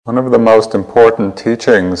One of the most important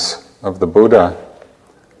teachings of the Buddha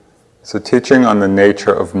is a teaching on the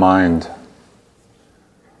nature of mind.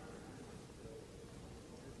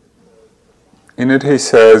 In it he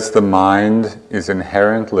says the mind is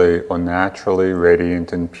inherently or naturally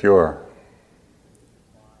radiant and pure.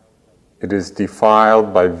 It is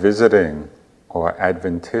defiled by visiting or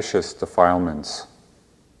adventitious defilements.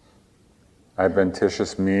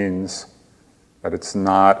 Adventitious means that it's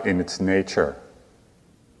not in its nature.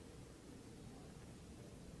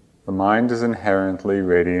 The mind is inherently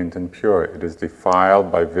radiant and pure. It is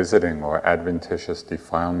defiled by visiting or adventitious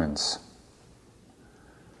defilements.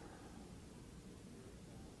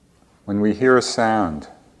 When we hear a sound,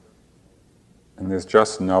 and there's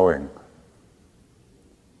just knowing,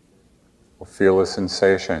 or feel a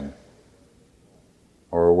sensation,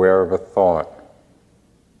 or aware of a thought,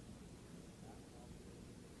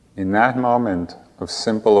 in that moment of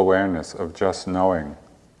simple awareness, of just knowing,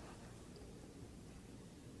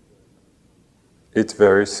 it's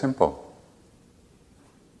very simple.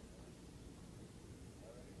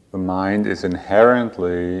 The mind is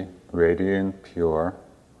inherently radiant, pure,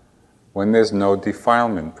 when there's no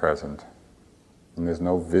defilement present, when there's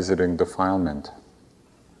no visiting defilement.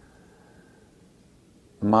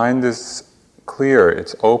 The mind is clear,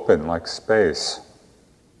 it's open like space,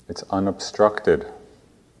 it's unobstructed.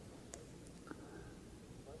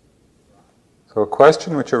 So a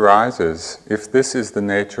question which arises, if this is the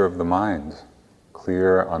nature of the mind,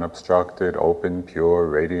 clear, unobstructed, open, pure,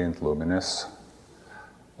 radiant, luminous,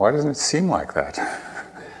 why doesn't it seem like that?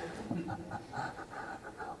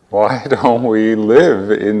 Why don't we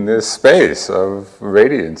live in this space of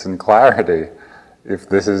radiance and clarity if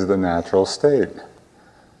this is the natural state?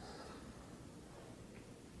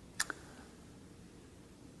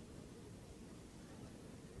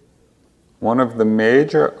 One of the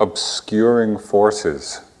major obscuring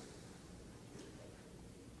forces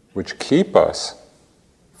which keep us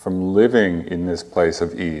from living in this place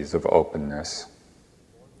of ease, of openness,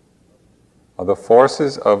 are the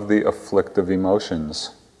forces of the afflictive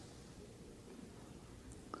emotions.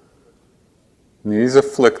 These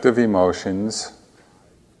afflictive emotions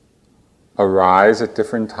arise at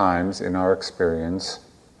different times in our experience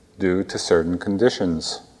due to certain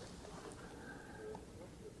conditions.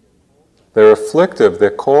 They're afflictive, they're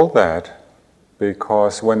called that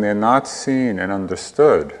because when they're not seen and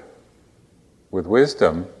understood with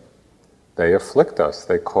wisdom, they afflict us,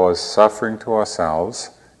 they cause suffering to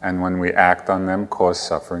ourselves, and when we act on them, cause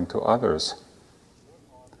suffering to others.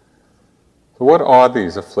 So what are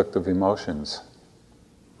these afflictive emotions?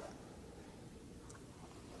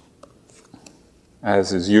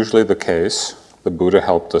 As is usually the case, the Buddha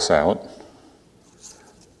helped us out,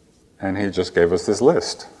 and he just gave us this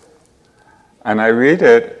list. And I read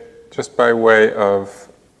it just by way of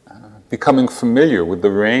becoming familiar with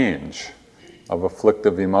the range of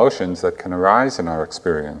afflictive emotions that can arise in our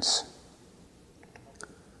experience.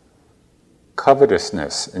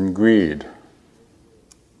 Covetousness and greed,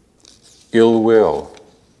 ill will,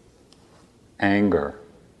 anger,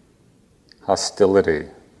 hostility,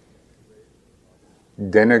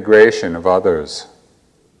 denigration of others,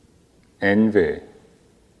 envy,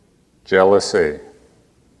 jealousy,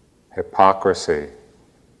 hypocrisy,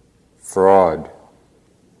 fraud,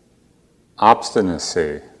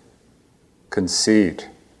 obstinacy, conceit,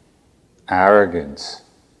 arrogance,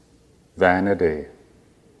 vanity,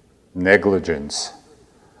 negligence.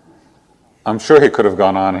 I'm sure he could have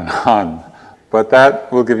gone on and on, but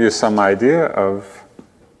that will give you some idea of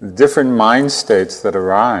the different mind states that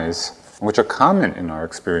arise, which are common in our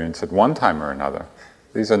experience at one time or another.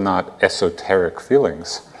 These are not esoteric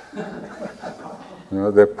feelings.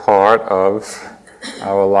 They're part of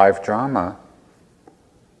our life drama.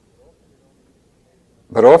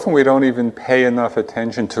 But often we don't even pay enough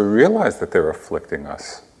attention to realize that they're afflicting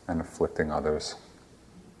us and afflicting others.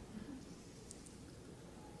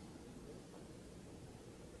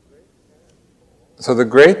 So the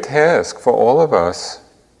great task for all of us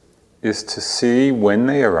is to see when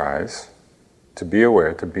they arise, to be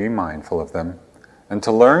aware, to be mindful of them, and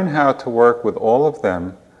to learn how to work with all of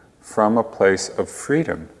them from a place of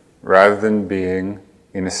freedom, rather than being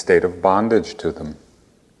in a state of bondage to them.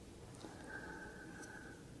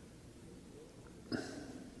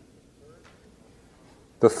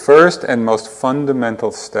 The first and most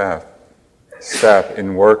fundamental step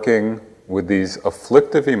in working with these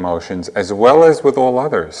afflictive emotions, as well as with all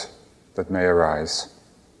others that may arise,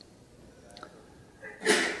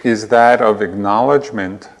 is that of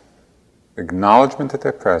acknowledgement that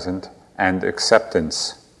they're present, and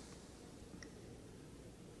acceptance.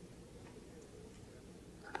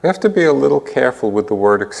 We have to be a little careful with the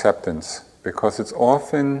word acceptance because it's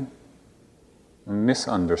often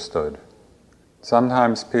misunderstood.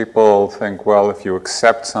 Sometimes people think, well, if you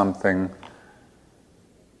accept something,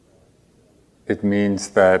 it means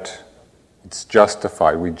that it's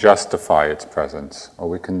justified. We justify its presence, or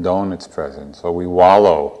we condone its presence, or we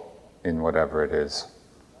wallow in whatever it is.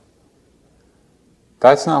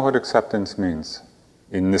 That's not what acceptance means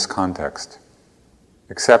in this context.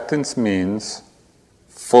 Acceptance means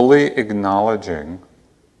fully acknowledging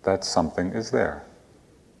that something is there.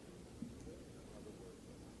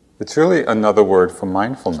 It's really another word for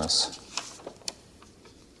mindfulness.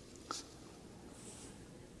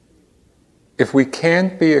 If we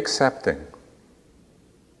can't be accepting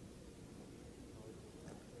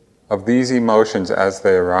of these emotions as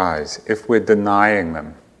they arise, if we're denying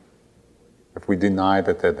them, if we deny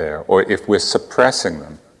that they're there, or if we're suppressing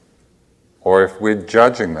them, or if we're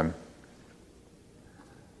judging them,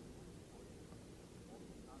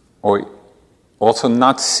 or also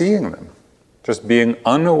not seeing them, just being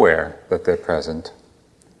unaware that they're present,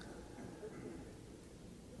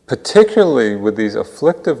 particularly with these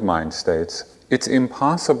afflictive mind states, it's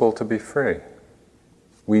impossible to be free.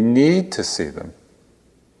 We need to see them.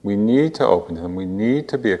 We need to open to them. We need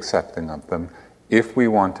to be accepting of them if we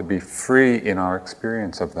want to be free in our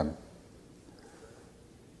experience of them.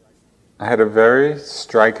 I had a very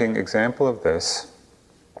striking example of this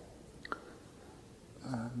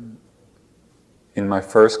in my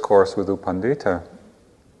first course with U Pandita,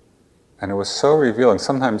 and it was so revealing.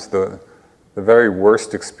 Sometimes the very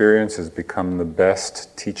worst experiences become the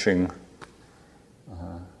best teaching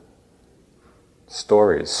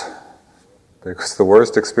stories, because the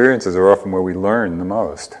worst experiences are often where we learn the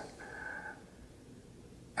most.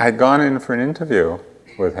 I had gone in for an interview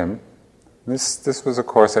with him. This was a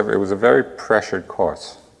course, it was a very pressured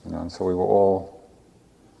course, and so we were all,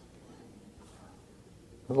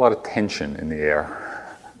 there was a lot of tension in the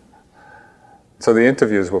air. So the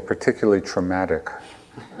interviews were particularly traumatic.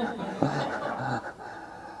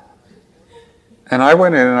 And I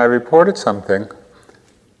went in and I reported something,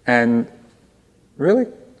 and really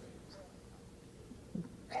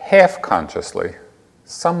half-consciously,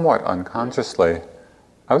 somewhat unconsciously,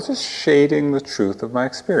 I was just shading the truth of my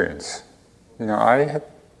experience. I had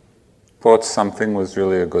thought something was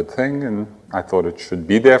really a good thing, and I thought it should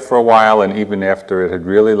be there for a while, and even after it had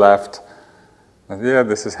really left,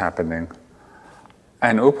 this is happening.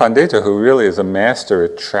 And U Pandita, who really is a master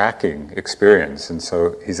at tracking experience, and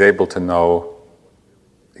so he's able to know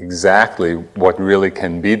exactly what really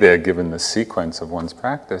can be there given the sequence of one's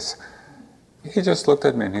practice, he just looked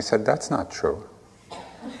at me and he said, "That's not true."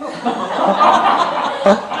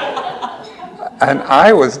 And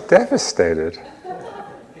I was devastated.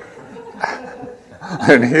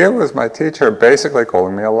 And here was my teacher basically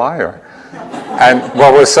calling me a liar. And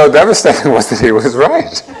what was so devastating was that he was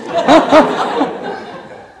right.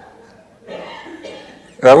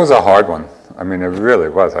 That was a hard one. I mean, it really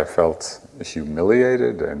was. I felt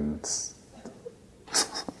humiliated and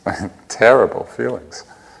terrible feelings.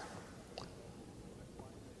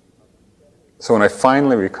 So when I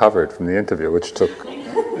finally recovered from the interview, which took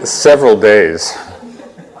several days,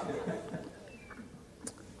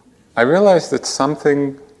 I realized that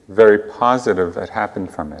something very positive had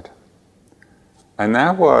happened from it. And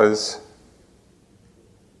that was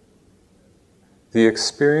the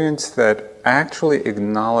experience that actually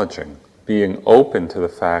acknowledging, being open to the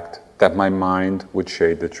fact that my mind would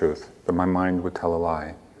shade the truth, that my mind would tell a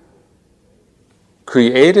lie,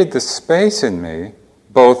 created the space in me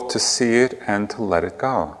both to see it and to let it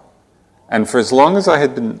go. And for as long as I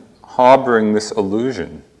had been harboring this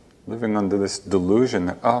illusion, living under this delusion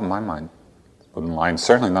that, my mind wouldn't lie, and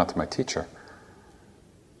certainly not to my teacher,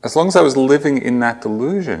 as long as I was living in that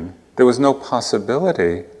delusion, there was no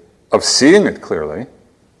possibility of seeing it clearly,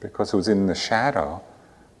 because it was in the shadow.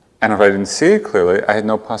 And if I didn't see it clearly, I had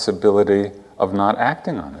no possibility of not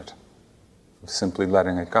acting on it, of simply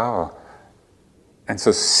letting it go. And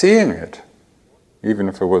so seeing it, even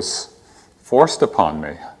if it was forced upon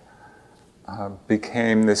me,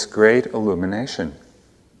 became this great illumination.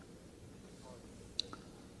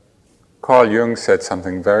 Carl Jung said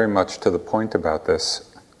something very much to the point about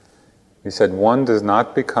this. He said, one does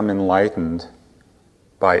not become enlightened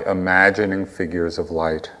by imagining figures of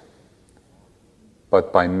light,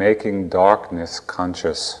 but by making darkness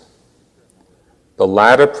conscious. The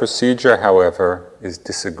latter procedure, however, is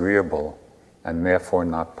disagreeable and therefore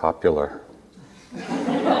not popular.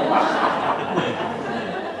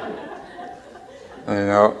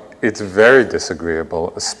 It's very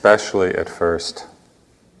disagreeable, especially at first.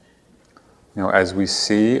 As we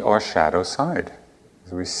see our shadow side,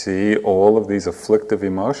 As we see all of these afflictive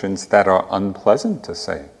emotions that are unpleasant to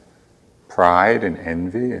see. Pride and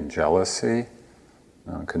envy and jealousy,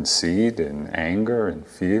 conceit and anger and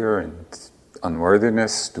fear and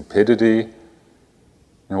unworthiness, stupidity,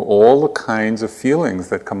 all the kinds of feelings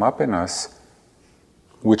that come up in us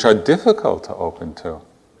which are difficult to open to.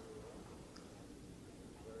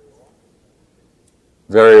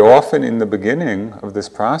 Very often in the beginning of this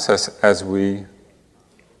process, as we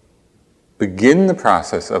begin the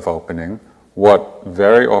process of opening, what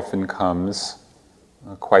very often comes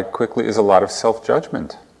quite quickly is a lot of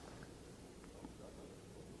self-judgment.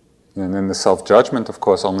 And then the self-judgment, of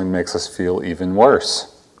course, only makes us feel even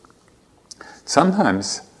worse.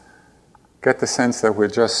 Sometimes get the sense that we're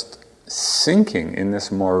just sinking in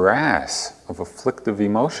this morass of afflictive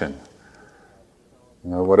emotion.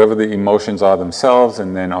 Whatever the emotions are themselves,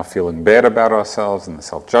 and then our feeling bad about ourselves and the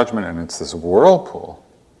self-judgment, and it's this whirlpool.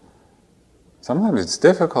 Sometimes it's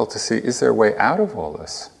difficult to see, is there a way out of all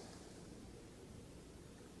this?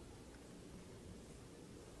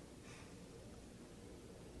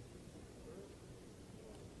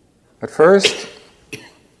 At first,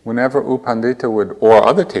 whenever U Pandita would, or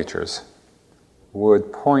other teachers,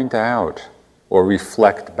 would point out or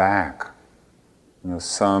reflect back,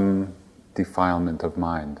 some defilement of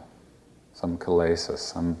mind, some kilesa,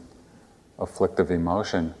 some afflictive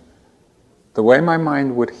emotion, the way my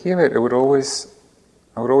mind would hear it, I would always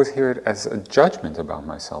hear it as a judgment about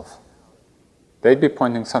myself. They'd be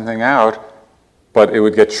pointing something out, but it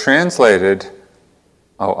would get translated,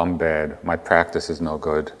 oh, I'm bad, my practice is no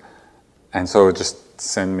good. And so it would just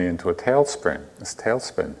send me into this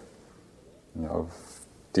tailspin, of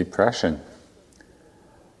depression.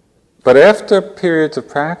 But after periods of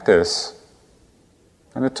practice,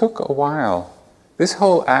 and it took a while, this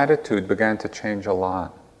whole attitude began to change a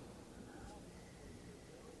lot.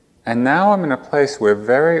 And now I'm in a place where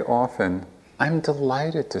very often I'm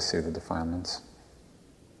delighted to see the defilements.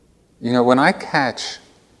 When I catch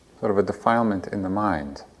sort of a defilement in the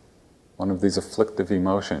mind, one of these afflictive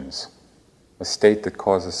emotions, a state that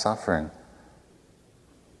causes suffering,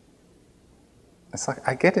 it's like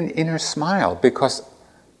I get an inner smile because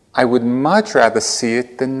I would much rather see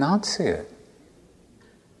it than not see it.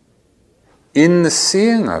 In the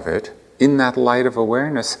seeing of it, in that light of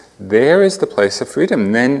awareness, there is the place of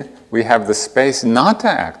freedom. Then we have the space not to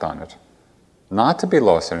act on it, not to be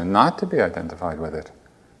lost in it, not to be identified with it.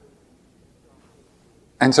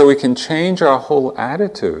 And so we can change our whole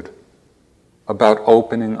attitude about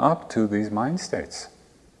opening up to these mind states.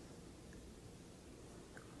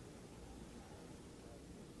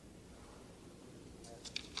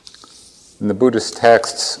 In the Buddhist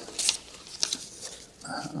texts,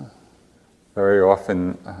 very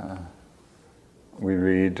often we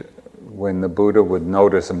read when the Buddha would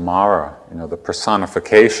notice Mara, the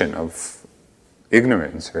personification of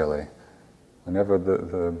ignorance, really. Whenever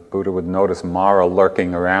the Buddha would notice Mara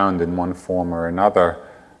lurking around in one form or another,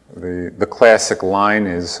 the classic line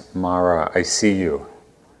is, Mara, I see you.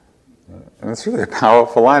 And it's really a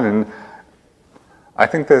powerful line, and I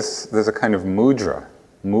think there's a kind of mudra,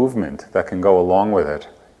 movement, that can go along with it.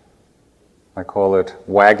 I call it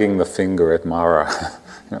wagging the finger at Mara.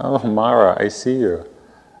 Oh, Mara, I see you.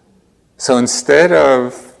 So instead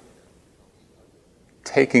of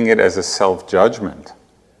taking it as a self-judgment,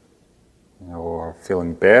 or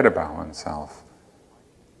feeling bad about oneself,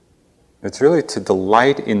 it's really to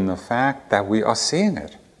delight in the fact that we are seeing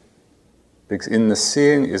it. Because in the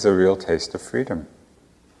seeing is a real taste of freedom.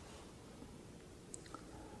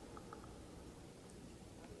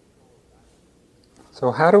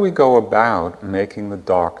 So how do we go about making the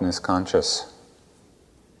darkness conscious?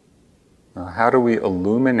 How do we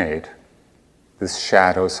illuminate this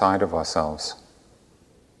shadow side of ourselves?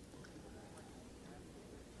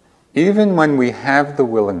 Even when we have the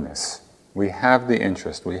willingness, we have the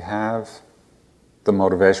interest, we have the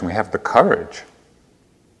motivation, we have the courage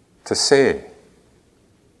to see.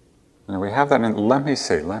 We have that, and let me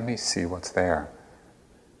see what's there.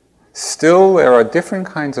 Still, there are different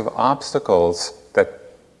kinds of obstacles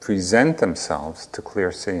that present themselves to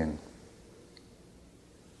clear seeing.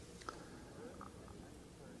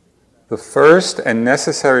 The first and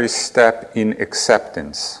necessary step in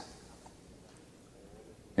acceptance,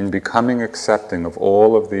 in becoming accepting of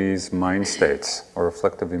all of these mind states or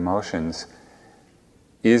afflictive emotions,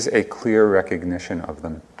 is a clear recognition of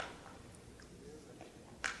them.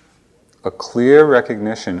 A clear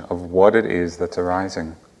recognition of what it is that's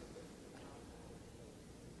arising.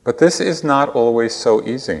 But this is not always so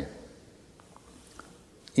easy.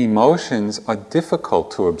 Emotions are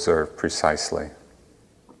difficult to observe precisely.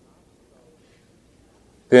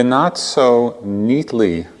 they're not so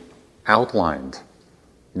neatly outlined,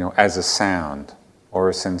 as a sound or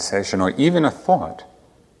a sensation or even a thought.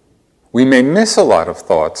 We may miss a lot of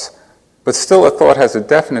thoughts, but still a thought has a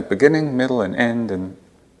definite beginning, middle, and end, and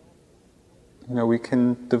we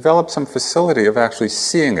can develop some facility of actually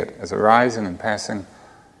seeing it as arising and passing.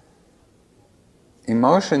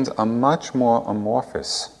 Emotions are much more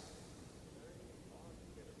amorphous.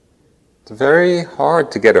 It's very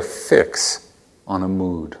hard to get a fix on a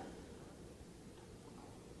mood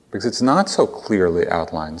because it's not so clearly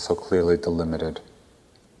outlined, so clearly delimited.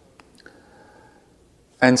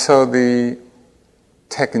 And so the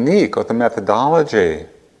technique or the methodology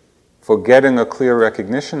for getting a clear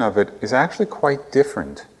recognition of it is actually quite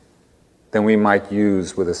different than we might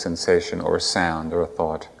use with a sensation or a sound or a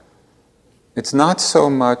thought. It's not so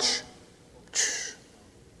much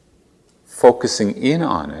focusing in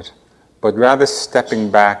on it, but rather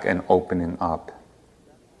stepping back and opening up.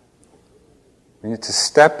 We need to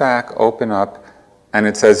step back, open up, and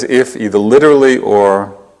it's as if either literally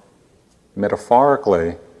or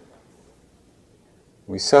metaphorically,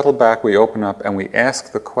 we settle back, we open up, and we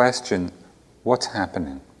ask the question, what's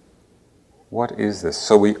happening? What is this?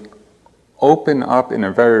 So we open up in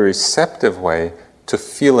a very receptive way to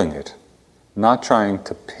feeling it, not trying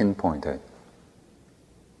to pinpoint it.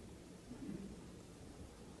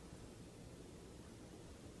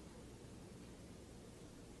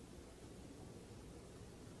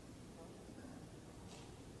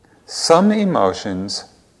 Some emotions,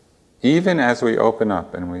 even as we open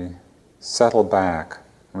up and we settle back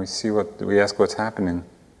and we ask what's happening,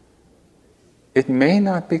 it may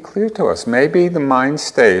not be clear to us. Maybe the mind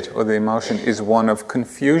state or the emotion is one of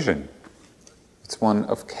confusion. It's one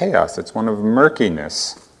of chaos. It's one of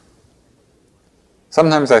murkiness.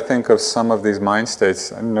 Sometimes I think of some of these mind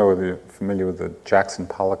states, I don't know whether you're familiar with the Jackson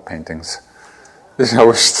Pollock paintings. It's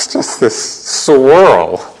just this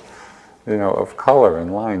swirl, of color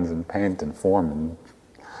and lines and paint and form, and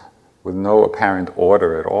with no apparent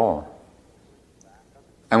order at all.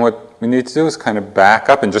 And what we need to do is kind of back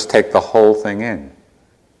up and just take the whole thing in.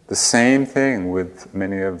 The same thing with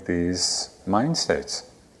many of these mind states.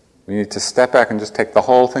 We need to step back and just take the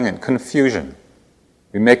whole thing in. Confusion.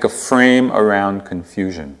 We make a frame around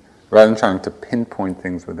confusion, rather than trying to pinpoint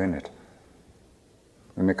things within it.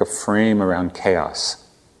 We make a frame around chaos.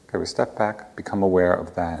 Okay, we step back, become aware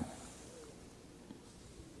of that.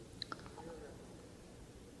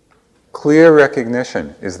 Clear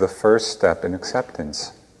recognition is the first step in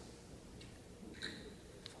acceptance.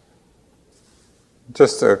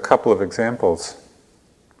 Just a couple of examples.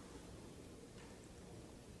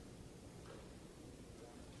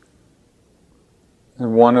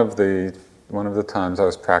 One of the times I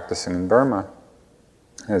was practicing in Burma,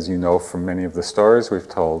 as you know from many of the stories we've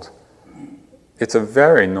told, it's a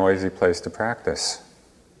very noisy place to practice.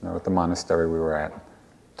 At the monastery we were at,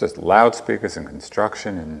 just loudspeakers and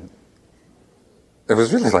construction, and it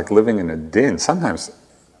was really like living in a din. Sometimes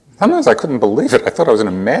I couldn't believe it. I thought I was in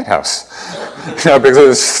a madhouse, because there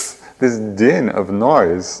was this din of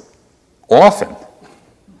noise often.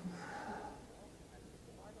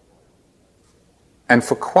 And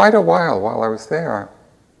for quite a while I was there,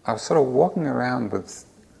 I was sort of walking around with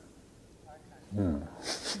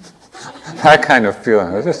that kind of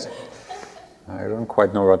feeling. I don't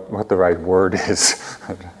quite know what the right word is,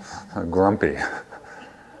 grumpy.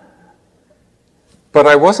 But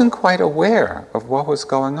I wasn't quite aware of what was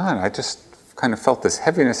going on. I just kind of felt this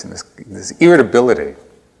heaviness and this irritability.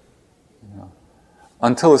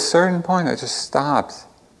 Until a certain point, I just stopped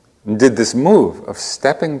and did this move of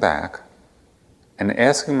stepping back and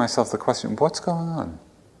asking myself the question, what's going on?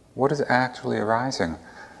 What is actually arising?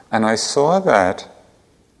 And I saw that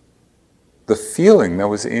the feeling that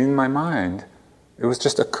was in my mind, it was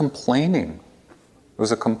just a complaining. It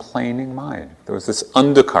was a complaining mind. There was this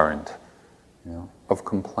undercurrent, of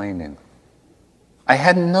complaining. I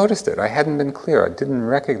hadn't noticed it. I hadn't been clear. I didn't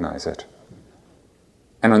recognize it.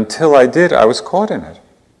 And until I did, I was caught in it.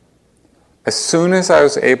 As soon as I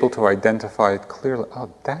was able to identify it clearly,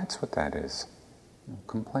 oh, that's what that is.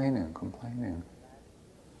 Complaining.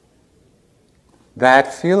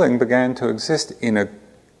 That feeling began to exist in a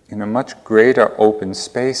much greater open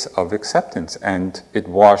space of acceptance, and it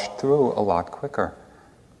washed through a lot quicker.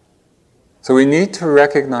 So we need to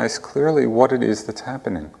recognize clearly what it is that's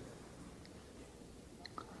happening.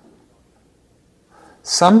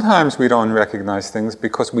 Sometimes we don't recognize things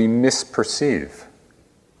because we misperceive.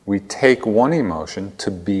 We take one emotion to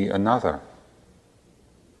be another.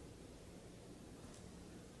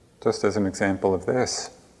 Just as an example of this,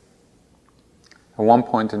 at one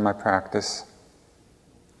point in my practice,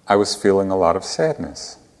 I was feeling a lot of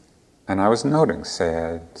sadness. And I was noting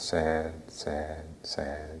sad, sad, sad,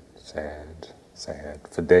 sad, sad, sad,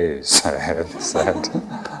 for days, sad, sad.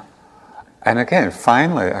 And again,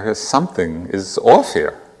 finally, I guess something is off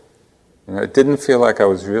here. It didn't feel like I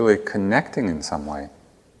was really connecting in some way.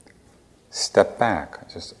 Step back,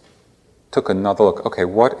 I just took another look. Okay,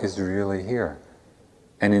 what is really here?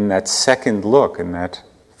 And in that second look, in that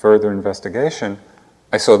further investigation,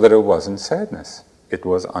 I saw that it wasn't sadness. It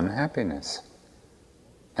was unhappiness.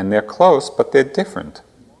 And they're close, but they're different.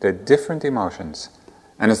 They're different emotions.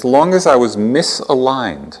 And as long as I was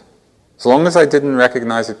misaligned, as long as I didn't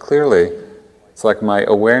recognize it clearly, it's like my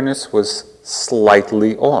awareness was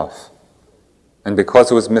slightly off. And because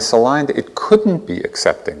it was misaligned, it couldn't be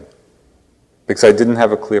accepting. Because I didn't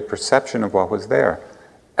have a clear perception of what was there.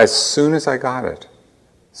 As soon as I got it,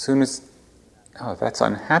 as soon as, oh, that's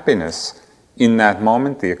unhappiness, in that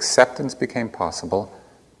moment the acceptance became possible,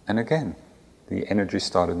 and again, the energy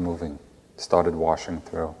started moving, started washing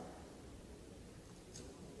through.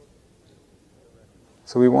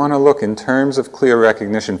 So we want to look in terms of clear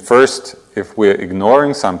recognition. First, if we're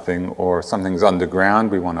ignoring something or something's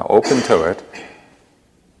underground, we want to open to it.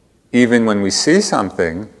 Even when we see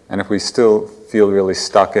something, and if we still feel really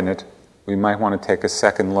stuck in it, we might want to take a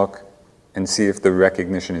second look and see if the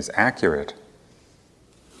recognition is accurate.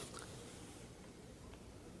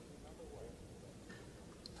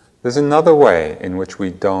 There's another way in which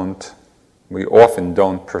we often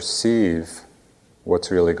don't perceive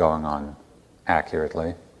what's really going on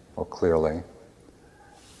accurately or clearly.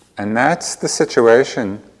 And that's the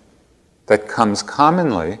situation that comes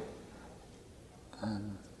commonly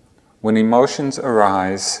when emotions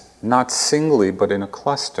arise not singly but in a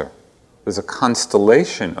cluster. There's a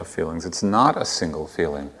constellation of feelings. It's not a single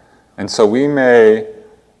feeling. And so we may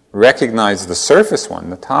recognize the surface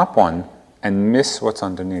one, the top one, and miss what's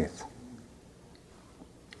underneath.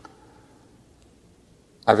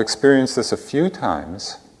 I've experienced this a few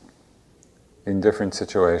times in different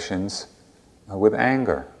situations with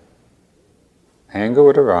anger. Anger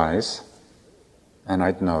would arise, and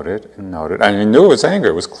I'd note it and note it. And I knew it was anger.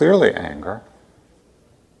 It was clearly anger.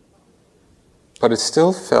 But it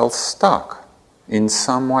still felt stuck in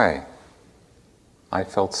some way. I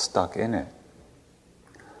felt stuck in it.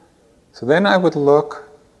 So then I would look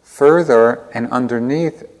further and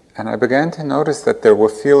underneath, and I began to notice that there were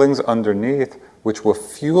feelings underneath which were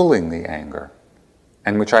fueling the anger,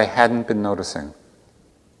 and which I hadn't been noticing.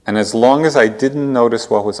 And as long as I didn't notice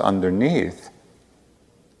what was underneath,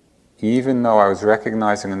 even though I was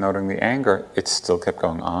recognizing and noting the anger, it still kept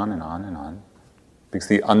going on and on and on, because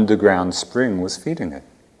the underground spring was feeding it.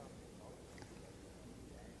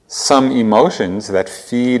 Some emotions that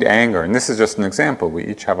feed anger, and this is just an example, we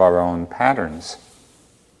each have our own patterns.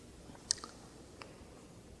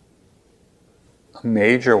 A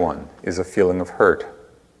major one is a feeling of hurt.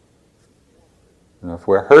 If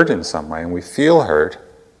we're hurt in some way and we feel hurt,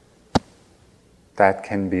 that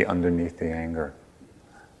can be underneath the anger.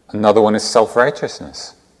 Another one is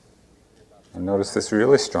self-righteousness. I notice this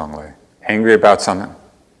really strongly. Angry about something.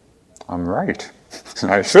 I'm right.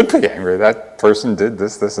 I should be angry. That person did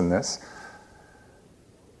this, this, and this.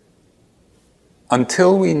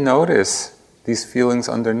 Until we notice these feelings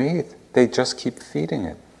underneath, they just keep feeding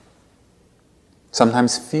it.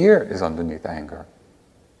 Sometimes fear is underneath anger.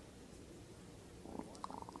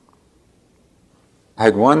 I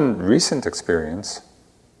had one recent experience.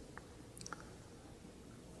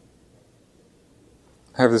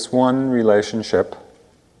 I have this one relationship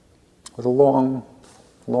with a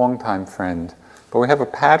long-time friend, but we have a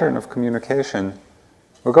pattern of communication.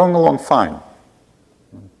 We're going along fine.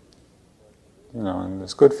 And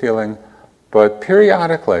there's good feeling, but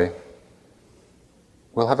periodically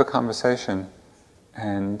we'll have a conversation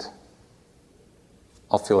and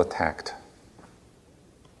I'll feel attacked.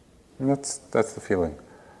 And that's the feeling.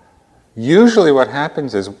 Usually what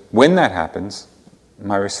happens is, when that happens,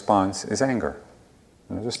 my response is anger.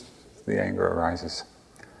 Just the anger arises.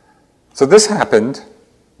 So this happened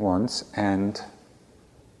once, and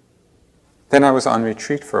then I was on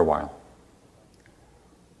retreat for a while.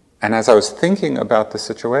 And as I was thinking about the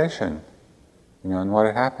situation, and what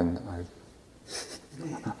had happened,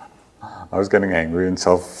 I was getting angry and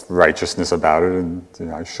self-righteousness about it, and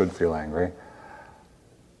I should feel angry.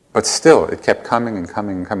 But still, it kept coming and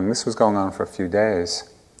coming and coming. This was going on for a few days.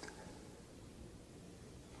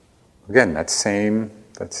 Again, that same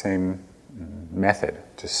method,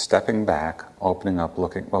 just stepping back, opening up,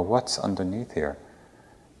 looking, well, what's underneath here?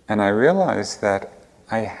 And I realized that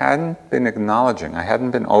I hadn't been acknowledging, I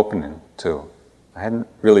hadn't been opening to, I hadn't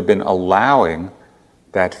really been allowing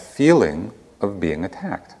that feeling of being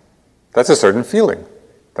attacked. That's a certain feeling.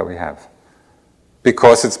 that we have.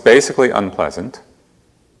 Because it's basically unpleasant.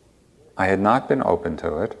 I had not been open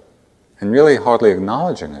to it, and really hardly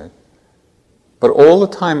acknowledging it. But all the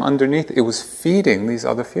time underneath, it was feeding these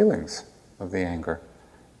other feelings of the anger.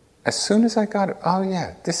 As soon as I got it, oh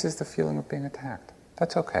yeah, this is the feeling of being attacked.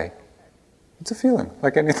 That's okay. It's a feeling,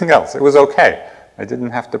 like anything else. It was okay. I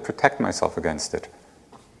didn't have to protect myself against it.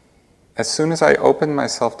 As soon as I opened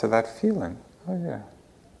myself to that feeling, oh yeah,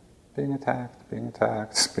 being attacked, being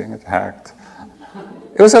attacked, being attacked.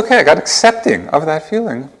 It was okay. I got accepting of that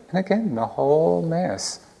feeling. And again, the whole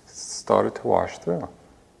mass started to wash through.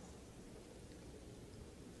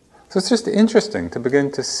 So it's just interesting to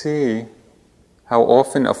begin to see how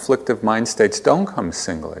often afflictive mind states don't come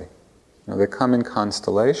singly. They come in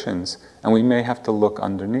constellations, and we may have to look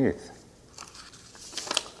underneath.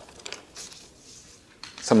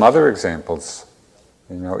 Some other examples,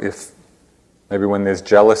 if maybe when there's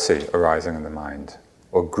jealousy arising in the mind,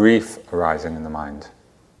 or grief arising in the mind,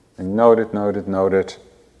 and note it,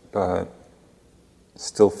 but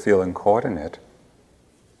still feeling caught in it,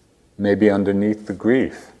 maybe underneath the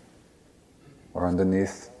grief, or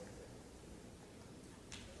underneath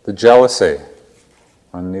the jealousy,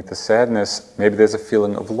 underneath the sadness, maybe there's a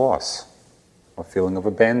feeling of loss, or feeling of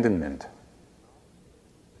abandonment.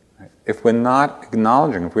 If we're not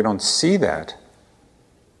acknowledging, if we don't see that,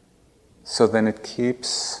 so then it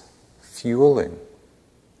keeps fueling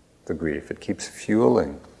the grief, it keeps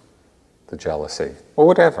fueling the jealousy, or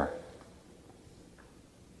whatever.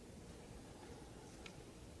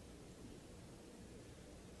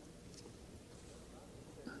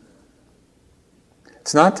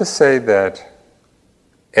 It's not to say that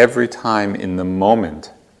every time in the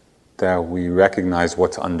moment that we recognize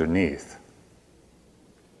what's underneath,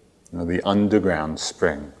 the underground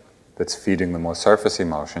spring that's feeding the more surface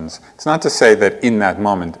emotions, it's not to say that in that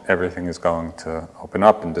moment everything is going to open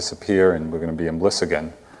up and disappear and we're going to be in bliss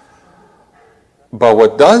again. But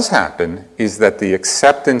what does happen is that the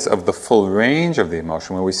acceptance of the full range of the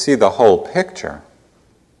emotion, when we see the whole picture,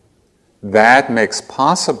 that makes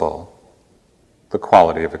possible the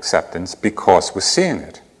quality of acceptance because we're seeing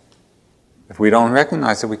it. If we don't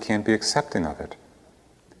recognize it, we can't be accepting of it.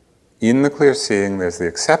 In the clear seeing, there's the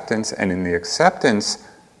acceptance, and in the acceptance,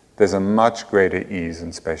 there's a much greater ease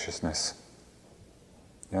and spaciousness.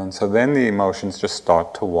 And so then the emotions just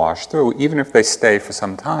start to wash through. Even if they stay for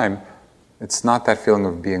some time, it's not that feeling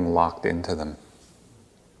of being locked into them.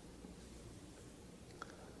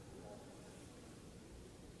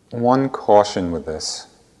 One caution with this.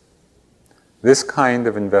 This kind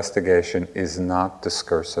of investigation is not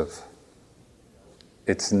discursive.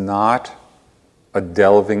 It's not a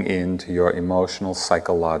delving into your emotional,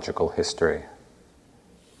 psychological history,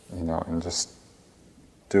 and just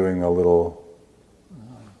doing a little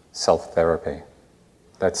self-therapy.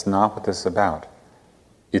 That's not what this is about.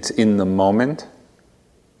 It's in the moment,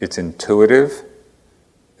 it's intuitive,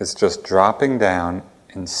 it's just dropping down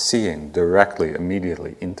and seeing directly,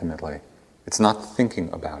 immediately, intimately. It's not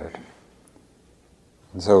thinking about it.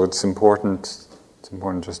 And so it's important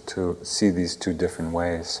just to see these two different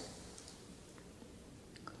ways.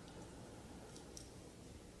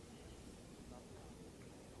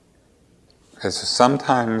 Because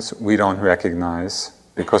sometimes we don't recognize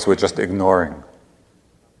because we're just ignoring,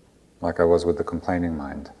 like I was with the complaining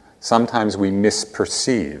mind. Sometimes we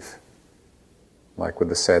misperceive, like with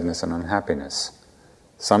the sadness and unhappiness.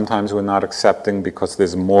 Sometimes we're not accepting because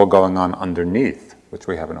there's more going on underneath, which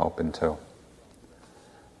we haven't opened to.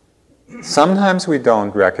 Sometimes we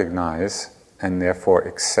don't recognize and therefore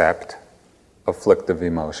accept afflictive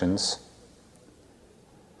emotions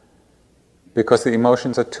because the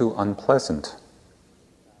emotions are too unpleasant.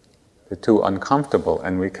 They're too uncomfortable,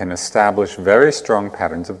 and we can establish very strong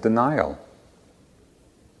patterns of denial.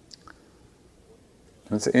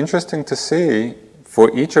 And it's interesting to see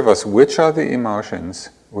for each of us which are the emotions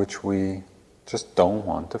which we just don't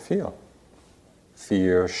want to feel.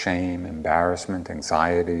 Fear, shame, embarrassment,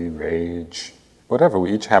 anxiety, rage, whatever.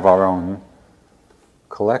 We each have our own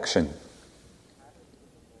collection.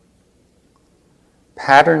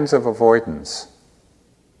 Patterns of avoidance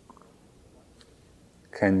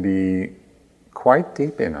can be quite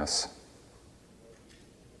deep in us.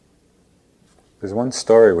 There's one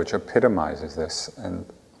story which epitomizes this, and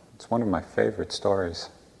it's one of my favorite stories.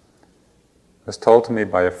 It was told to me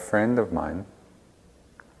by a friend of mine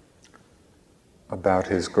about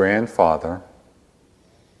his grandfather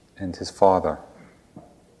and his father.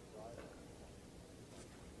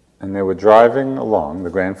 And they were driving along, the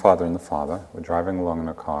grandfather and the father were driving along in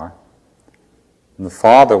a car. And the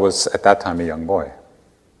father was, at that time, a young boy.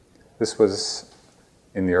 This was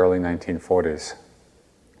in the early 1940s.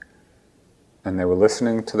 and they were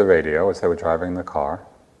listening to the radio as they were driving the car,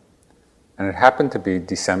 and it happened to be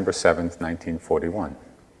December 7th, 1941.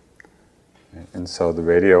 And so the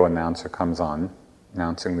radio announcer comes on,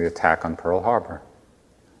 announcing the attack on Pearl Harbor.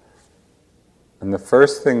 And the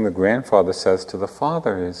first thing the grandfather says to the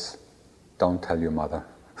father is, "Don't tell your mother."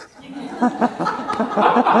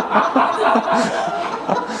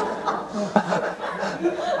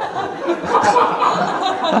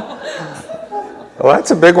 Well,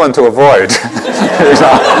 that's a big one to avoid.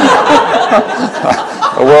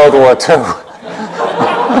 A World War II.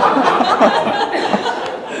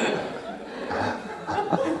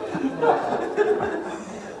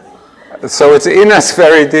 So it's in us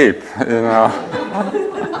very deep,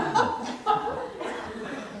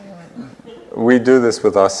 We do this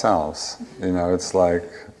with ourselves. It's like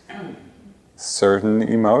certain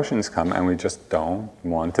emotions come and we just don't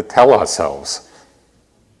want to tell ourselves.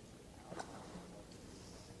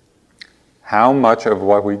 How much of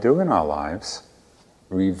what we do in our lives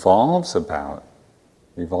revolves around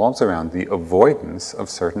the avoidance of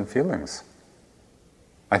certain feelings.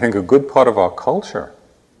 I think a good part of our culture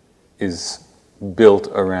is built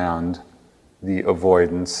around the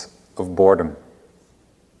avoidance of boredom.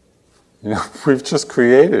 We've just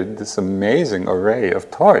created this amazing array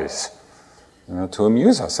of toys, to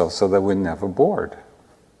amuse ourselves so that we're never bored.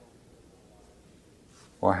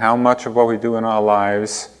 Or how much of what we do in our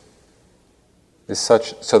lives is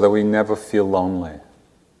such so that we never feel lonely,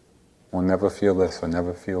 or never feel this, or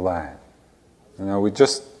never feel that. We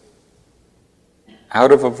just,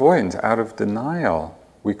 out of avoidance, out of denial,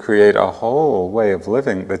 we create a whole way of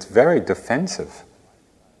living that's very defensive.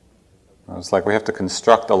 It's like we have to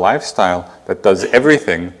construct a lifestyle that does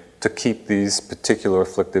everything to keep these particular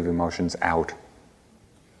afflictive emotions out.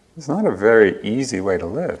 It's not a very easy way to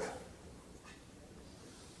live.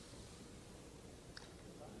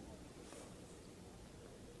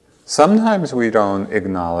 Sometimes we don't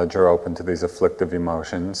acknowledge or open to these afflictive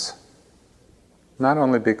emotions, not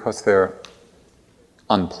only because they're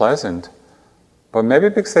unpleasant, but maybe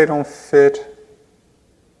because they don't fit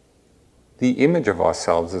the image of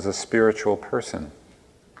ourselves as a spiritual person.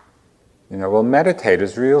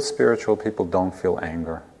 Meditators, real spiritual people, don't feel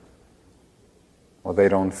anger, or they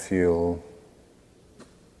don't feel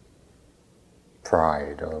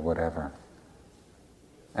pride or whatever.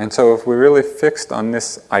 And so if we're really fixed on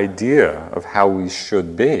this idea of how we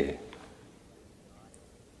should be,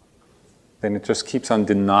 then it just keeps on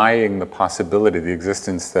denying the possibility, the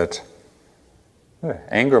existence that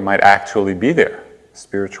anger might actually be there,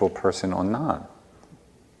 spiritual person or not.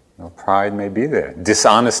 Pride may be there,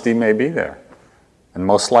 dishonesty may be there, and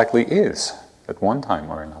most likely is at one time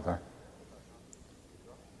or another.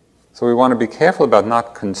 So we want to be careful about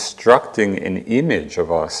not constructing an image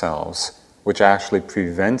of ourselves which actually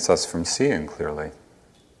prevents us from seeing clearly,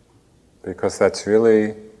 because that's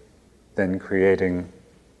really then creating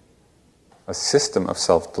a system of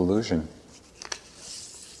self-delusion.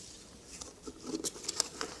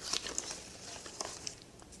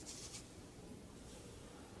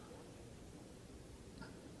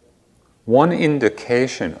 One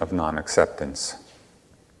indication of non-acceptance,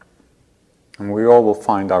 and we all will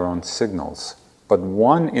find our own signals, but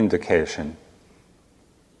one indication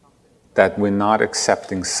that we're not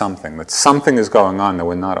accepting something, that something is going on that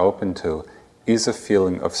we're not open to, is a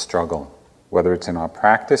feeling of struggle, whether it's in our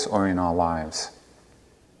practice or in our lives.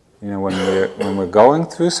 When we're going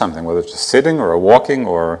through something, whether it's just sitting or walking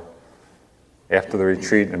or after the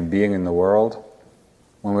retreat and being in the world,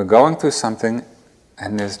 when we're going through something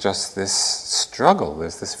and there's just this struggle,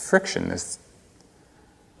 there's this friction,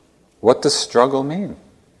 what does struggle mean?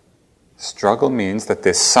 Struggle means that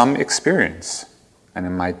there's some experience. And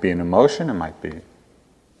it might be an emotion, it might be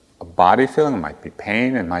a body feeling, it might be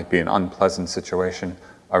pain, it might be an unpleasant situation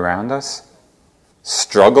around us.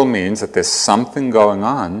 Struggle means that there's something going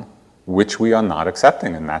on which we are not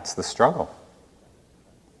accepting, and that's the struggle.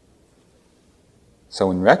 So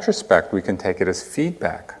in retrospect, we can take it as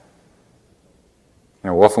feedback.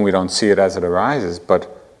 Often we don't see it as it arises, but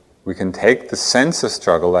we can take the sense of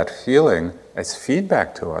struggle, that feeling, as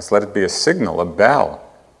feedback to us. Let it be a signal, a bell.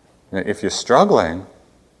 If you're struggling,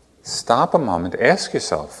 stop a moment, ask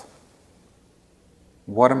yourself,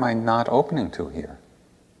 what am I not opening to here?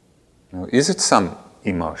 Is it some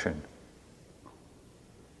emotion?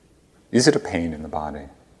 Is it a pain in the body?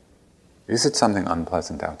 Is it something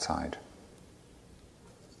unpleasant outside?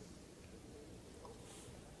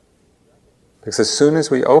 Because as soon as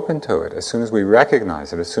we open to it, as soon as we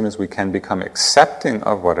recognize it, as soon as we can become accepting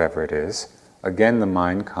of whatever it is, again the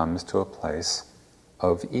mind comes to a place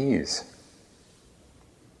of ease.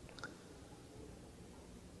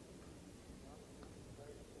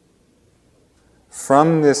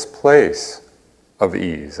 from this place of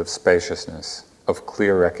ease, of spaciousness, of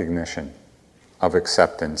clear recognition, of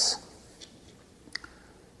acceptance,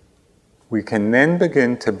 we can then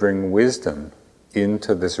begin to bring wisdom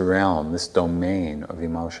into this realm, this domain of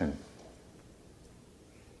emotion.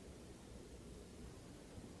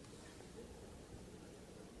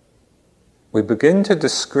 We begin to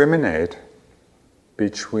discriminate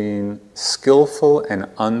between skillful and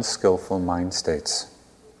unskillful mind states.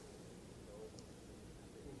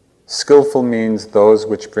 Skillful means those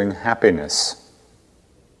which bring happiness.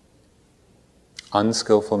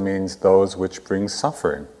 Unskillful means those which bring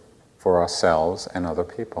suffering for ourselves and other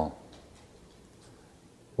people.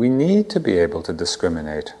 We need to be able to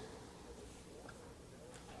discriminate.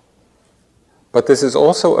 But this is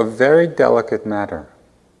also a very delicate matter.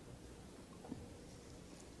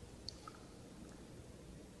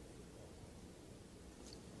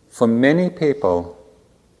 For many people,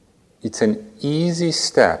 it's an easy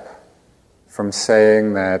step from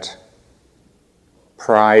saying that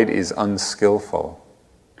pride is unskillful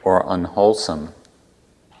or unwholesome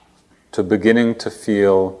to beginning to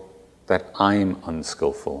feel that I'm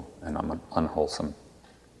unskillful and I'm unwholesome.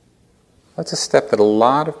 That's a step that a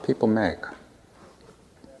lot of people make.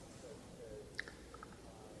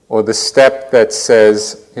 Or the step that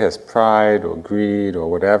says, yes, pride or greed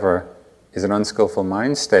or whatever is an unskillful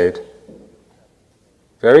mind state.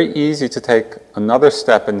 Very easy to take another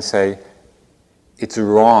step and say, it's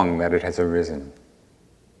wrong that it has arisen.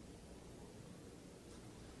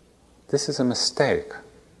 This is a mistake.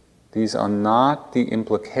 These are not the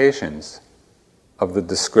implications of the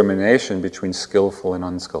discrimination between skillful and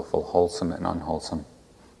unskillful, wholesome and unwholesome.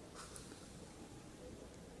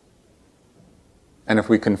 And if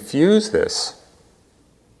we confuse this,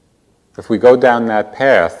 if we go down that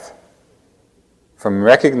path from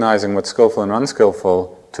recognizing what's skillful and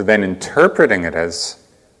unskillful to then interpreting it as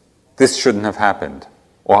this shouldn't have happened,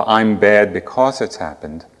 or I'm bad because it's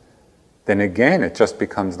happened, then again it just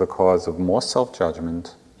becomes the cause of more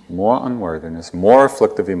self-judgment, more unworthiness, more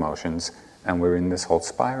afflictive emotions, and we're in this whole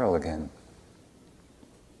spiral again.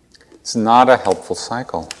 It's not a helpful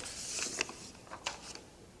cycle.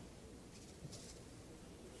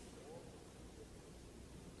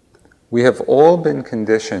 We have all been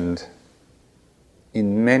conditioned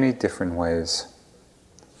in many different ways.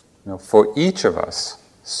 For each of us,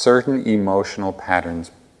 certain emotional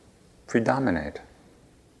patterns predominate.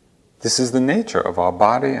 This is the nature of our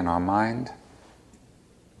body and our mind.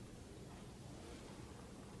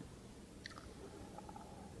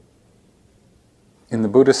 In the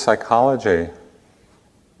Buddhist psychology,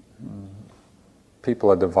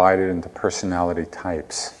 people are divided into personality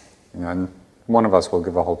types. And one of us will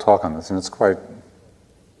give a whole talk on this, and it's quite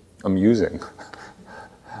amusing.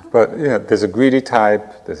 But there's a greedy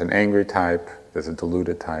type, there's an angry type, there's a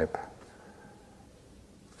deluded type.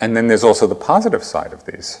 And then there's also the positive side of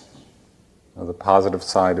these. The positive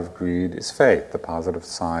side of greed is faith. The positive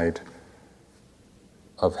side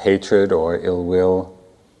of hatred or ill will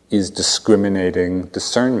is discriminating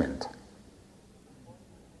discernment.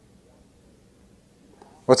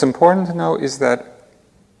 What's important to know is that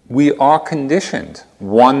we are conditioned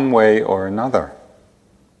one way or another.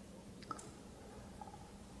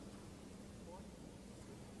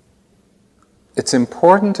 It's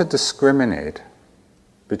important to discriminate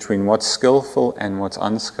between what's skillful and what's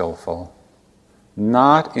unskillful,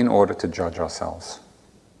 not in order to judge ourselves.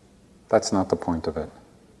 That's not the point of it.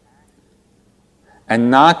 And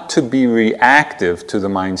not to be reactive to the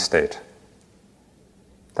mind state.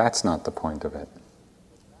 That's not the point of it.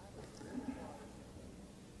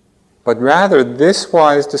 But rather, this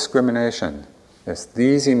wise discrimination, yes,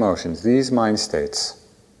 these emotions, these mind states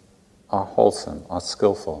are wholesome, are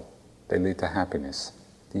skillful, they lead to happiness.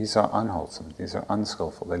 These are unwholesome, these are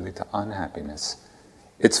unskillful, they lead to unhappiness.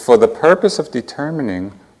 It's for the purpose of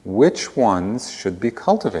determining which ones should be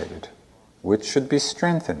cultivated, which should be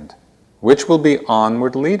strengthened, which will be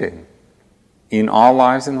onward leading in our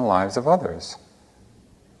lives and the lives of others,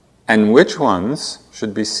 and which ones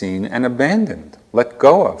should be seen and abandoned, let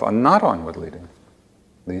go of, are not onward leading,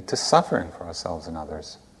 lead to suffering for ourselves and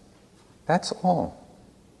others. That's all.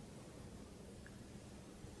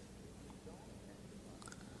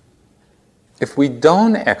 If we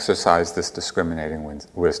don't exercise this discriminating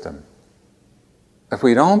wisdom, if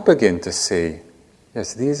we don't begin to see,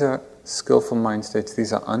 yes, these are skillful mind states,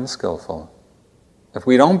 these are unskillful, if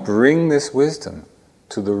we don't bring this wisdom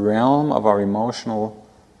to the realm of our emotional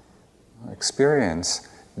experience,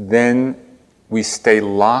 then we stay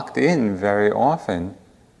locked in very often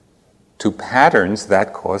to patterns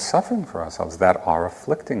that cause suffering for ourselves, that are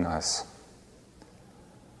afflicting us.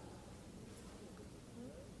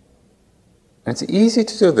 And it's easy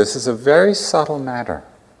to do this. It's a very subtle matter.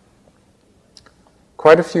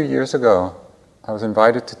 Quite a few years ago, I was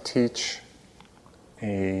invited to teach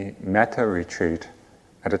a metta retreat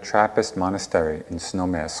at a Trappist monastery in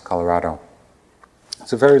Snowmass, Colorado.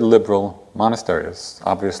 It's a very liberal monastery,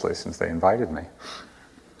 obviously, since they invited me.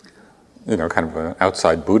 You know, kind of an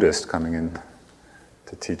outside Buddhist coming in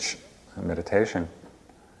to teach meditation.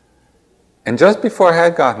 And just before I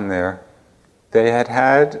had gotten there, they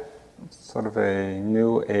had sort of a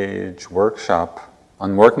New Age workshop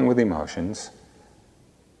on working with emotions.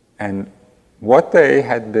 And what they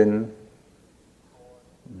had been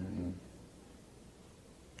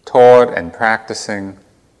taught and practicing,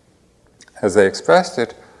 as they expressed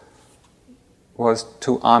it, was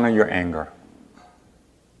to honor your anger.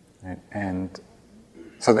 And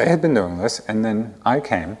so they had been doing this, and then I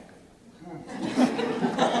came,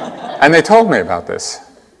 and they told me about this.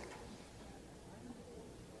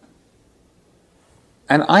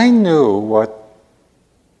 And I knew what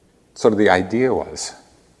sort of the idea was,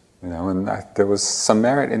 and there was some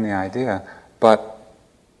merit in the idea, but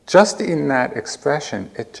just in that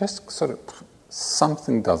expression, it just sort of,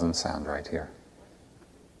 something doesn't sound right here.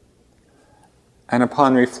 And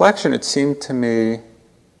upon reflection, it seemed to me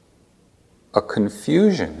a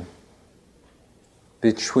confusion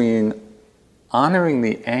between honoring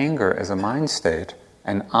the anger as a mind state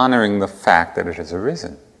and honoring the fact that it has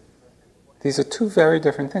arisen. These are two very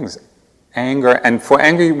different things. Anger, and for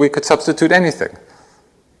anger we could substitute anything.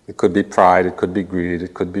 It could be pride, it could be greed,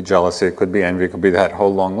 it could be jealousy, it could be envy, it could be that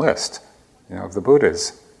whole long list, of the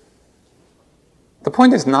Buddhas. The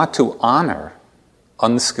point is not to honor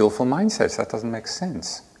unskillful mindsets. That doesn't make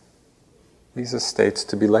sense. These are states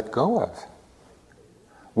to be let go of.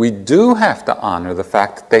 We do have to honor the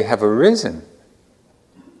fact that they have arisen.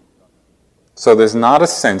 So there's not a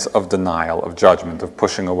sense of denial, of judgment, of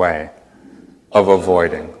pushing away, of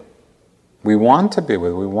avoiding. We want to be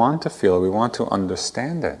with it, we want to feel it, we want to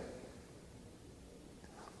understand it.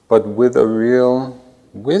 But with a real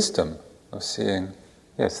wisdom of seeing,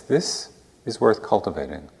 yes, this is worth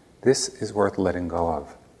cultivating. This is worth letting go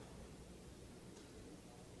of.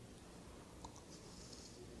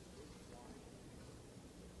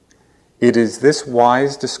 It is this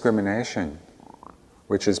wise discrimination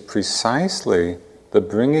which is precisely the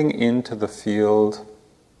bringing into the field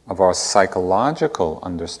of our psychological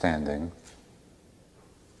understanding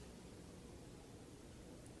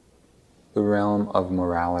the realm of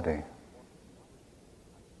morality.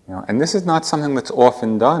 And this is not something that's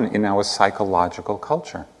often done in our psychological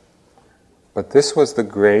culture. But this was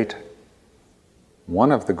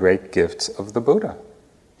one of the great gifts of the Buddha.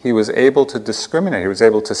 He was able to discriminate, he was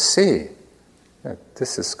able to see that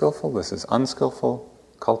this is skillful, this is unskillful,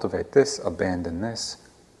 cultivate this, abandon this.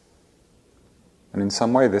 And in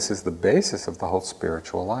some way, this is the basis of the whole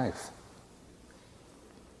spiritual life.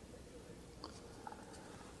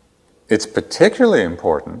 It's particularly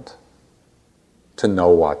important to know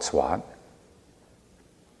what's what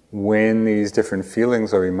when these different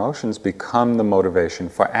feelings or emotions become the motivation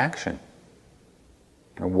for action.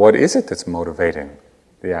 And what is it that's motivating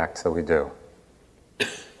the acts that we do?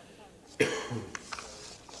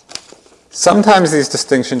 Sometimes these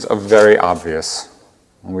distinctions are very obvious,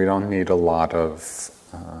 and we don't need a lot of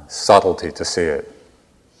subtlety to see it.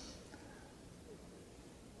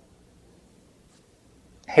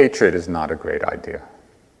 Hatred is not a great idea.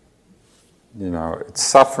 It's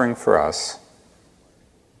suffering for us.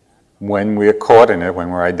 When we are caught in it, when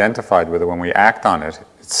we're identified with it, when we act on it,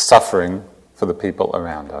 it's suffering for the people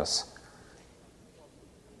around us.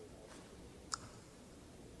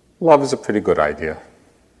 Love is a pretty good idea.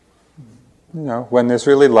 When there's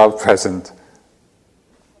really love present,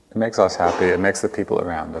 it makes us happy, it makes the people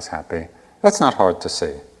around us happy. That's not hard to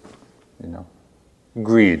see.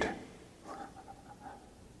 Greed.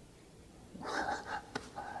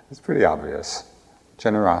 It's pretty obvious.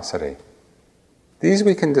 Generosity. These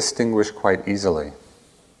we can distinguish quite easily.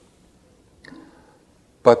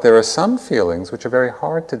 But there are some feelings which are very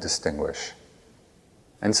hard to distinguish.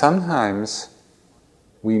 And sometimes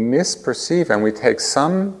we misperceive and we take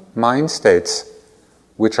some mind states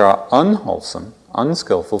which are unwholesome,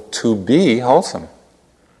 unskillful, to be wholesome.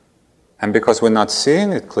 And because we're not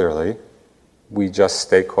seeing it clearly, we just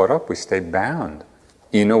stay caught up, we stay bound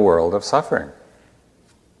in a world of suffering.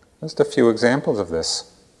 Just a few examples of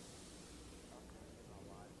this.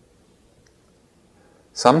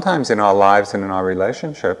 Sometimes in our lives and in our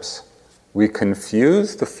relationships, we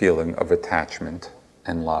confuse the feeling of attachment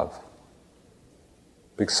and love.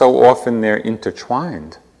 Because so often they're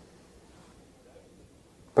intertwined.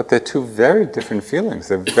 But they're two very different feelings.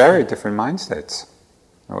 They're very different mind states.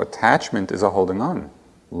 Attachment is a holding on.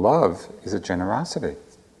 Love is a generosity.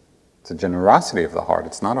 It's a generosity of the heart.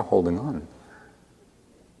 It's not a holding on.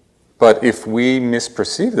 But if we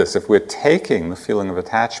misperceive this, if we're taking the feeling of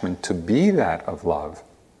attachment to be that of love,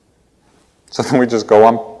 so then we just go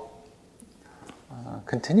on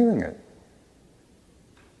continuing it.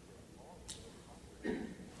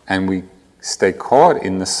 And we stay caught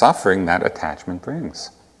in the suffering that attachment brings.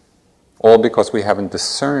 All because we haven't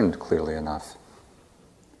discerned clearly enough.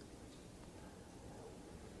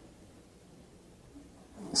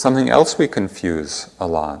 Something else we confuse a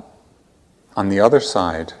lot on the other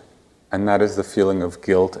side, and that is the feeling of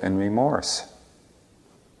guilt and remorse.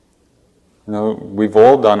 We've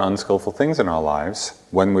all done unskillful things in our lives.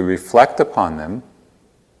 When we reflect upon them,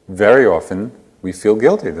 very often we feel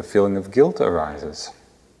guilty. The feeling of guilt arises.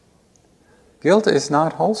 Guilt is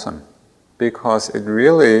not wholesome because it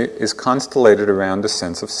really is constellated around a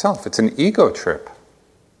sense of self. It's an ego trip.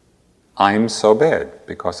 I'm so bad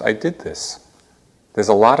because I did this. There's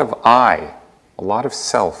a lot of I, a lot of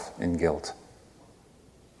self in guilt.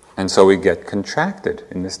 And so we get contracted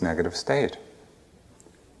in this negative state.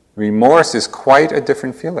 Remorse is quite a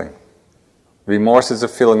different feeling. Remorse is a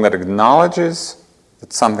feeling that acknowledges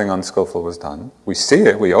that something unskillful was done. We see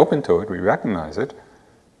it, we open to it, we recognize it.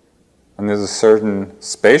 And there's a certain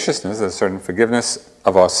spaciousness, there's a certain forgiveness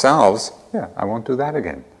of ourselves. Yeah, I won't do that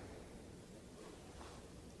again.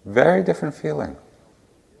 Very different feeling.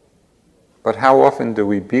 But how often do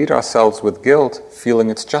we beat ourselves with guilt, feeling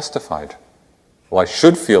it's justified? Well, I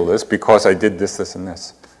should feel this because I did this, this, and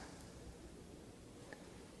this.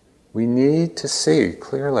 We need to see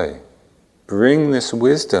clearly, bring this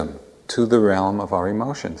wisdom to the realm of our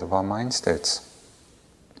emotions, of our mind states.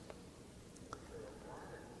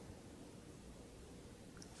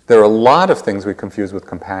 There are a lot of things we confuse with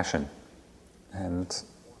compassion. And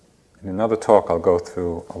in another talk I'll go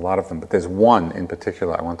through a lot of them, but there's one in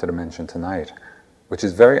particular I wanted to mention tonight, which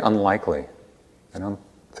is very unlikely. I don't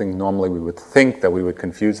think normally we would think that we would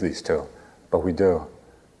confuse these two, but we do,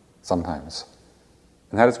 sometimes.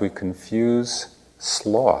 And that is we confuse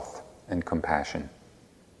sloth and compassion.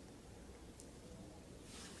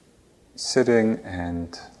 Sitting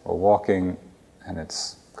or walking, and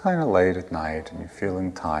it's kind of late at night and you're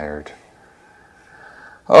feeling tired.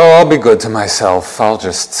 Oh, I'll be good to myself. I'll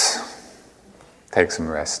just take some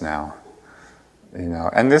rest now.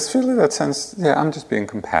 And there's really that sense, I'm just being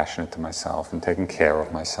compassionate to myself and taking care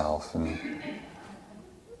of myself. And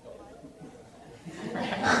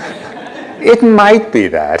it might be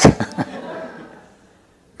that.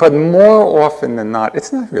 But more often than not,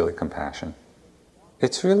 it's not really compassion.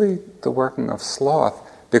 It's really the working of sloth.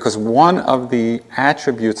 Because one of the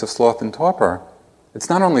attributes of sloth and torpor, it's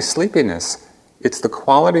not only sleepiness, it's the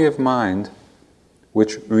quality of mind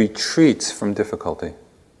which retreats from difficulty.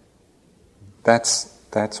 That's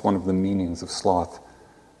one of the meanings of sloth.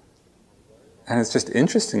 And it's just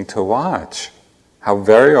interesting to watch how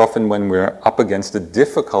very often when we're up against a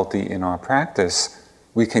difficulty in our practice,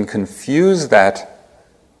 we can confuse that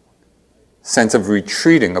sense of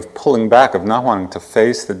retreating, of pulling back, of not wanting to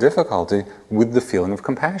face the difficulty with the feeling of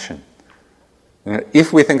compassion.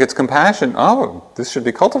 If we think it's compassion, this should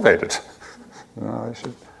be cultivated.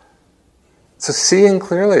 So seeing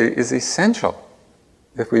clearly is essential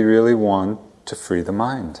if we really want to free the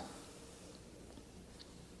mind.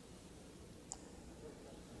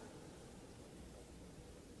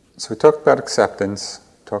 So we talked about acceptance,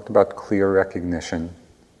 talked about clear recognition,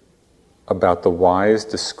 about the wise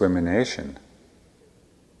discrimination,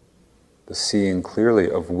 the seeing clearly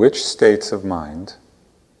of which states of mind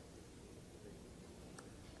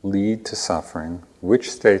lead to suffering,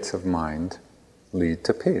 which states of mind lead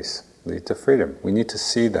to peace, lead to freedom. We need to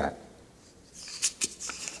see that.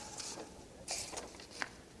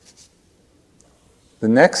 The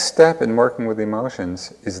next step in working with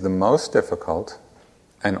emotions is the most difficult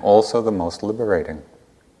and also the most liberating.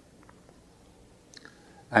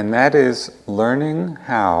 And that is learning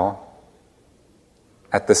how,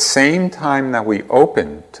 at the same time that we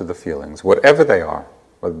open to the feelings, whatever they are,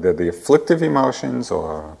 whether they're the afflictive emotions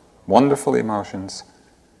or wonderful emotions,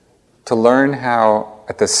 to learn how,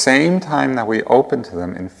 at the same time that we open to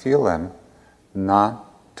them and feel them,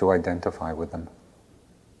 not to identify with them.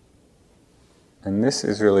 And this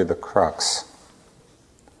is really the crux,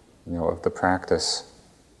 of the practice.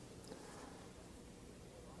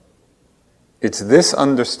 It's this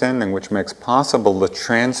understanding which makes possible the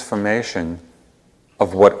transformation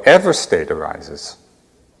of whatever state arises,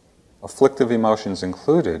 afflictive emotions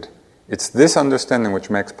included. It's this understanding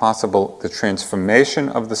which makes possible the transformation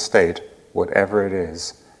of the state, whatever it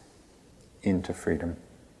is, into freedom,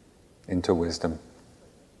 into wisdom.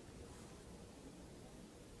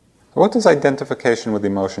 What does identification with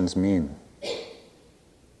emotions mean?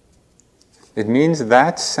 It means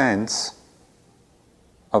that sense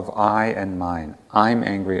of I and mine. I'm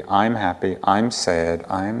angry, I'm happy, I'm sad,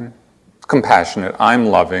 I'm compassionate, I'm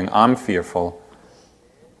loving, I'm fearful.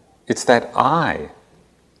 It's that I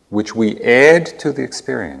which we add to the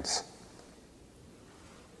experience.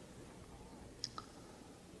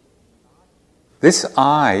 This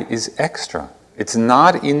I is extra. It's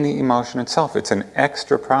not in the emotion itself. It's an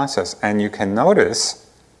extra process. And you can notice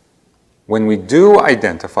when we do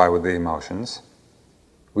identify with the emotions,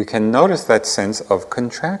 we can notice that sense of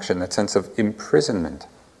contraction, that sense of imprisonment.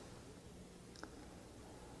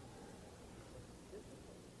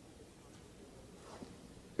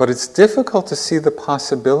 But it's difficult to see the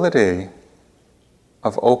possibility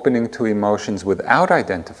of opening to emotions without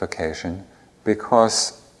identification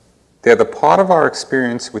because they're the part of our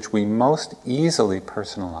experience which we most easily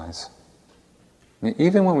personalize. I mean,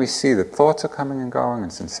 even when we see that thoughts are coming and going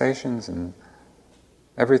and sensations and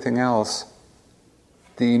everything else,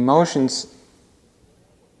 the emotions,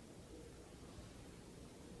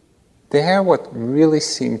 they're what really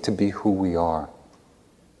seem to be who we are.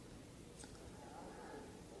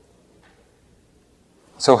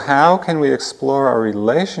 So how can we explore our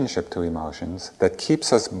relationship to emotions that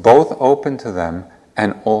keeps us both open to them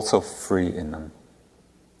and also free in them,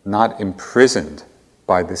 not imprisoned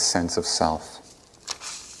by this sense of self?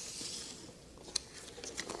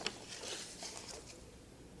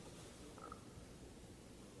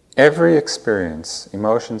 Every experience,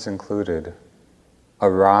 emotions included,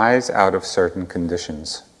 arise out of certain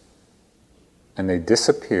conditions, and they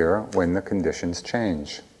disappear when the conditions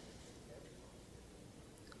change.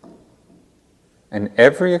 And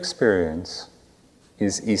every experience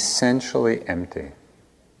is essentially empty,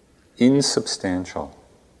 insubstantial,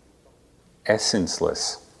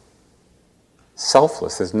 essenceless,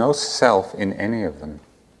 selfless. There's no self in any of them.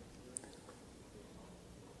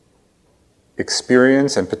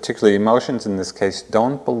 Experience, and particularly emotions in this case,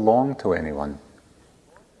 don't belong to anyone.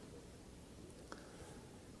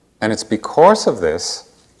 And it's because of this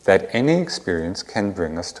that any experience can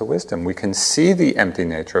bring us to wisdom. We can see the empty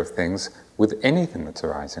nature of things with anything that's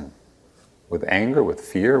arising. With anger, with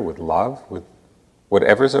fear, with love, with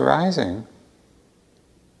whatever's arising,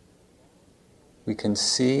 we can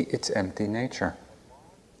see its empty nature.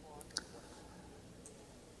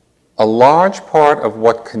 A large part of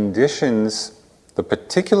what conditions the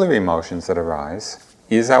particular emotions that arise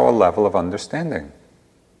is our level of understanding.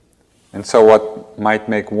 And so what might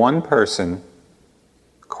make one person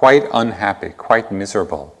quite unhappy, quite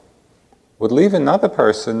miserable, would leave another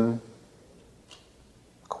person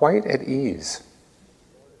quite at ease.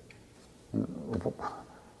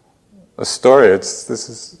 A story,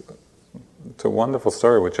 it's a wonderful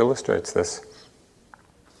story which illustrates this.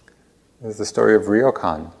 There's the story of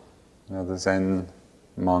Ryokan, the Zen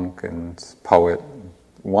monk and poet,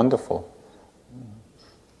 wonderful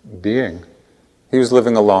being. He was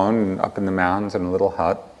living alone up in the mountains in a little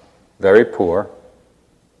hut, very poor.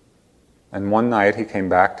 And one night he came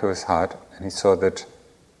back to his hut and he saw that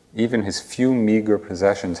even his few meager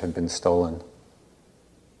possessions had been stolen.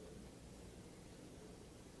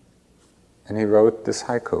 And he wrote this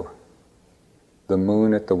haiku: "The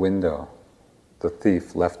moon at the window, the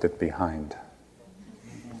thief left it behind."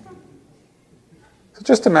 So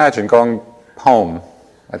just imagine going home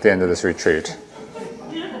at the end of this retreat.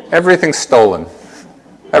 Everything's stolen.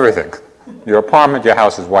 Everything. Your apartment, your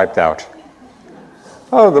house is wiped out.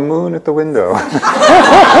 Oh, the moon at the window.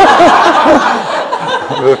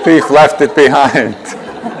 The thief left it behind.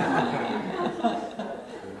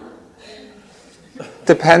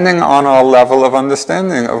 Depending on our level of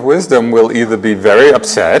understanding of wisdom, we'll either be very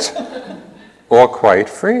upset or quite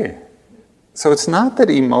free. So it's not that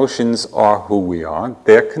emotions are who we are,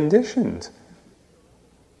 they're conditioned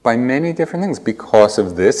by many different things. Because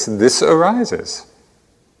of this arises.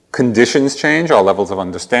 Conditions change, our levels of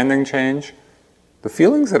understanding change, the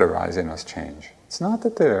feelings that arise in us change. It's not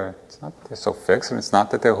that they're so fixed, and it's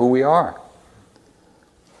not that they're who we are.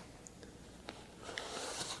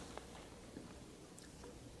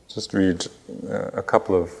 Just read a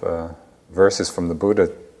couple of verses from the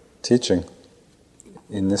Buddha teaching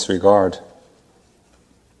in this regard.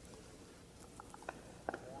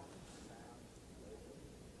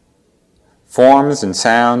 Forms and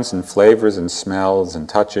sounds and flavors and smells and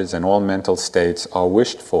touches and all mental states are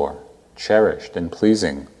wished for, cherished and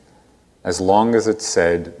pleasing, as long as it's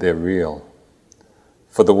said they're real.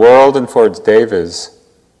 For the world and for its devas,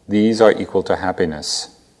 these are equal to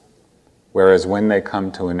happiness, whereas when they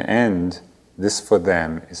come to an end, this for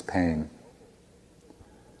them is pain.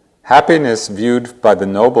 Happiness viewed by the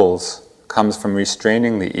nobles comes from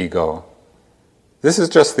restraining the ego. This is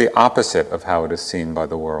just the opposite of how it is seen by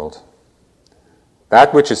the world.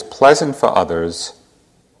 That which is pleasant for others,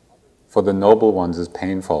 for the noble ones is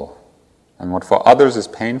painful. And what for others is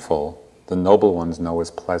painful, the noble ones know is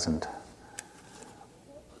pleasant.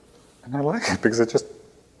 And I like it because it just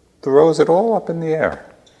throws it all up in the air.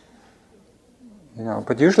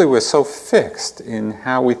 But usually we're so fixed in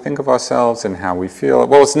how we think of ourselves and how we feel.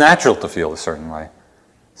 Well, it's natural to feel a certain way.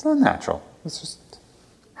 It's not natural. It's just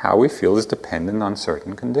how we feel is dependent on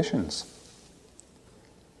certain conditions.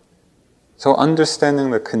 So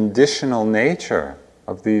understanding the conditional nature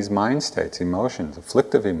of these mind states, emotions,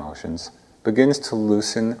 afflictive emotions, begins to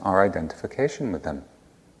loosen our identification with them.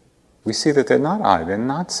 We see that they're not I, they're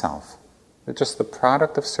not self. They're just the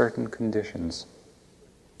product of certain conditions.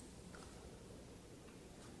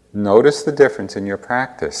 Notice the difference in your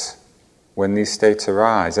practice when these states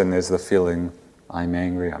arise and there's the feeling, I'm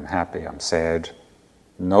angry, I'm happy, I'm sad.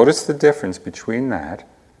 Notice the difference between that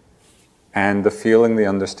and the feeling, the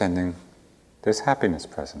understanding, there's happiness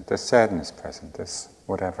present, there's sadness present, there's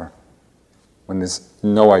whatever. When there's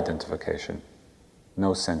no identification,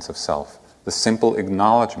 no sense of self, the simple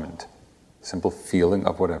acknowledgement, simple feeling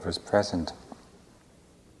of whatever is present.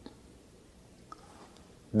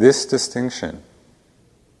 This distinction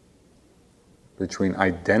between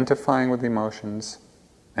identifying with emotions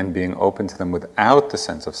and being open to them without the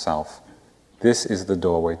sense of self, this is the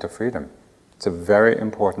doorway to freedom. It's a very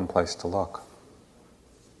important place to look.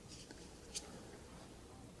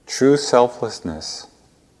 True selflessness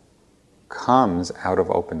comes out of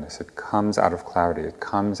openness, it comes out of clarity, it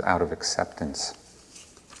comes out of acceptance.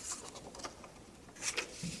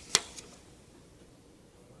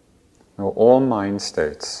 Now, all mind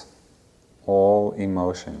states, all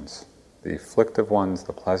emotions, the afflictive ones,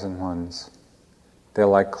 the pleasant ones, they're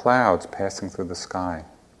like clouds passing through the sky.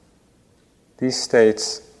 These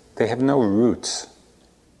states, they have no roots.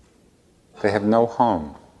 They have no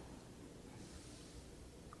home.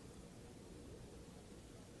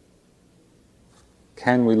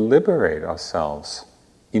 Can we liberate ourselves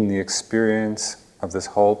in the experience of this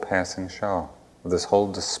whole passing show, of this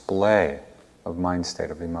whole display of mind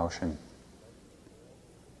state, of emotion?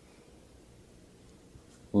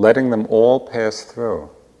 Letting them all pass through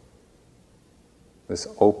this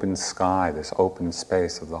open sky, this open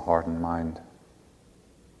space of the heart and mind.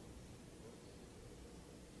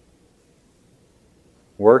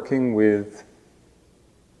 Working with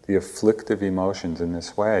the afflictive emotions in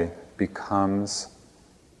this way becomes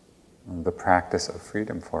the practice of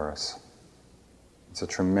freedom for us. It's a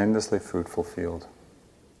tremendously fruitful field.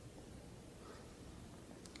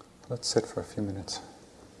 Let's sit for a few minutes.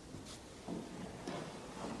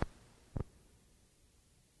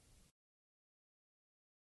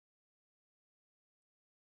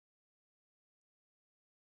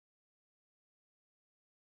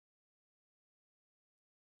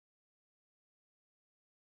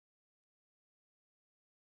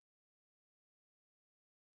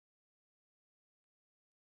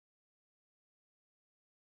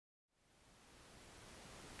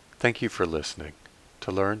 Thank you for listening.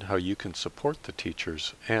 To learn how you can support the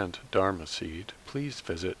teachers and Dharma Seed, please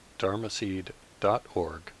visit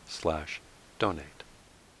dharmaseed.org/donate.